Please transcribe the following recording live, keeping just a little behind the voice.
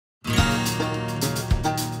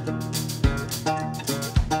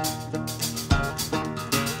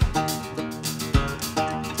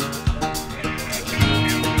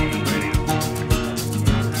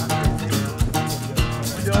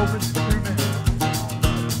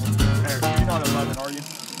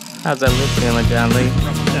How's that lip feeling, John Lee?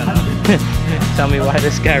 Tell me why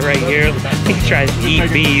this guy right here, he tries to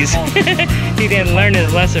eat bees. He didn't learn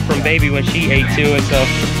his lesson from baby when she ate too, and so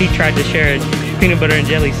he tried to share a peanut butter and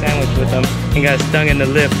jelly sandwich with them and got stung in the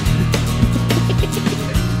lip.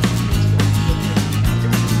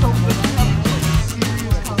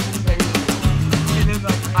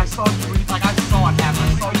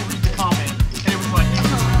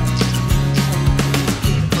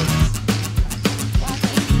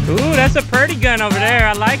 Ooh, that's a pretty gun over there.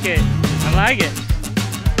 I like it. I like it.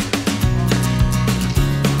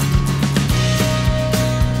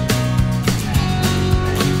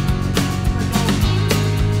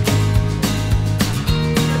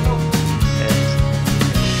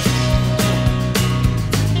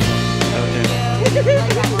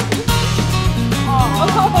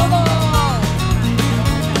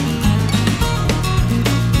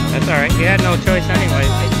 That's all right. You had no choice anyway.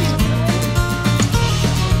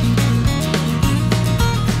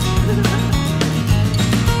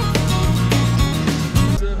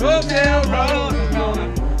 Hotel road, I'm gonna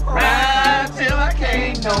ride till I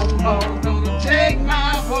can't no more. Gonna take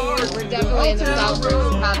my horse. We're definitely in the South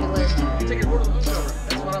Road, popular. Take your horse to the hotel room.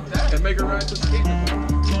 That's what I'm saying. And make her ride to the kingdom.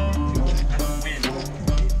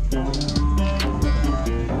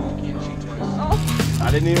 I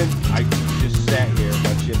didn't even. I just sat here.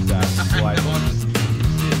 My chips out. Like,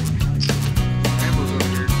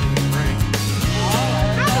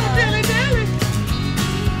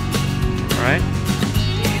 All right.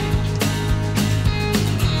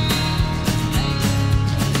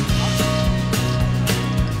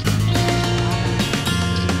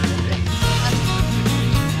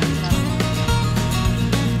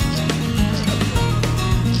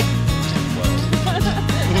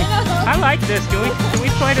 I like this. Can we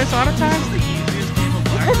play this all the time?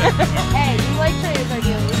 Hey, you like Trey's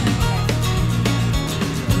idea.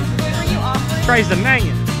 What were you offering? Trey's the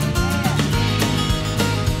menu.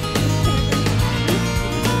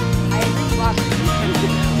 I agree, you offered.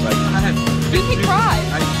 You can cry.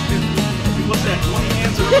 What's that? 20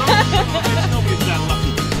 hands in a row? Nobody's that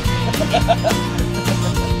lucky.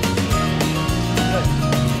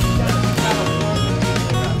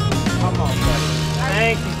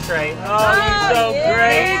 Thank you, Trey. Oh, you're so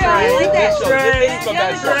great, Trey.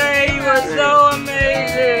 Trey, you are so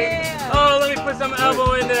amazing. Oh, let me put some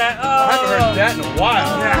elbow into that. Oh. I haven't heard that in a while.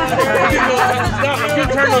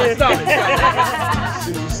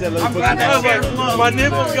 My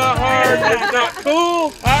nipples got hard. It's not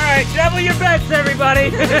cool. All right, double your bets,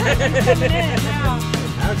 everybody.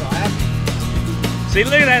 See,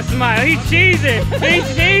 look at that smile. He's cheesing. He's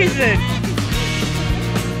cheesing.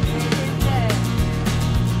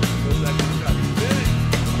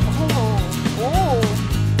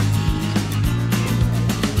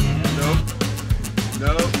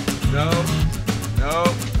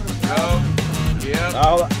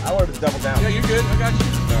 I wanted to double down. Yeah, you're good. I got you.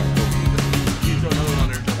 No. You throw another one on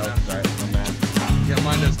there. Oh, sorry. I'm mad. Yeah,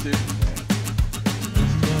 mine does too.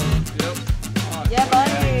 Yep. Yeah,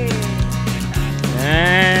 buddy.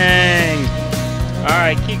 Dang. All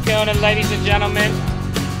right, keep going, ladies and gentlemen.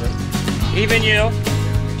 Even you.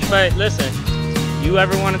 But listen, you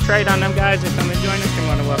ever want to trade on them guys and come and join us, you're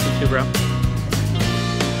more than welcome to, bro.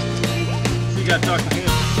 So you gotta talk to him.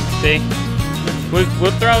 See? We'll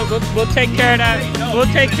take care of that. We'll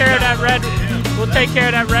take care of that red. We'll take care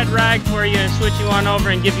of that red rag for you and switch you on over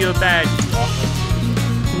and give you a badge.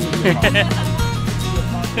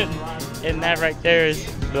 And that right there is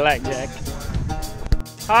blackjack.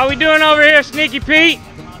 How we doing over here, Sneaky Pete?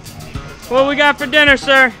 What we got for dinner,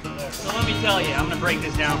 sir? So let me tell you, I'm gonna break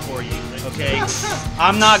this down for you, okay?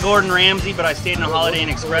 I'm not Gordon Ramsay, but I stayed in a Holiday Inn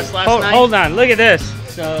Express last night. Hold on, look at this.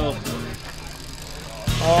 So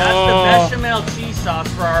that's the bechamel cheese sauce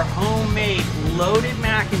for our homemade loaded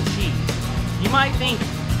mac and cheese. You might think,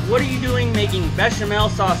 what are you doing making bechamel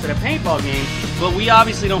sauce at a paintball game? But we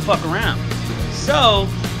obviously don't fuck around. So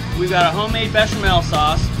we've got a homemade bechamel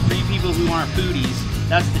sauce for you people who aren't foodies.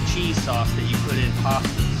 That's the cheese sauce that you put in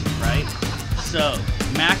pastas, right? So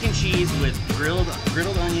mac and cheese with grilled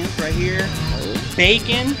onions right here,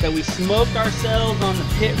 bacon that we smoked ourselves on the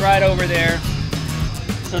pit right over there.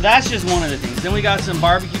 So that's just one of the things. Then we got some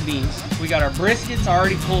barbecue beans. We got our briskets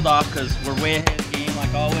already pulled off because we're way ahead of the game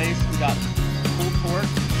like always. We got pulled pork.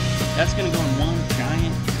 That's gonna go in one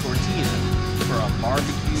giant tortilla for a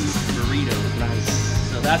barbecue burrito. Nice.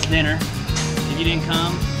 So that's dinner. If you didn't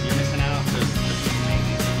come, you're missing out because this is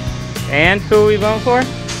amazing. And who are we voting for?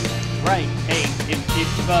 Right. Hey,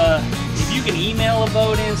 if you can email a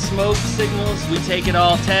vote in, smoke signals, we take it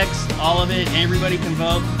all, text, all of it, everybody can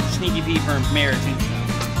vote. Sneaky Pete for Mayor of Tombstone.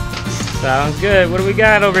 Sounds good. What do we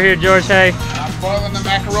got over here, George Hay? I'm boiling the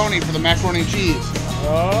macaroni for the macaroni and cheese.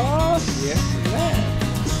 Oh, yes, man.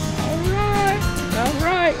 All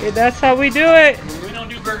right. That's how we do it. We don't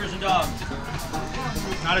do burgers and dogs.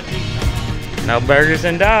 Not a Tombstone. No burgers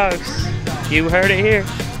and dogs. You heard it here.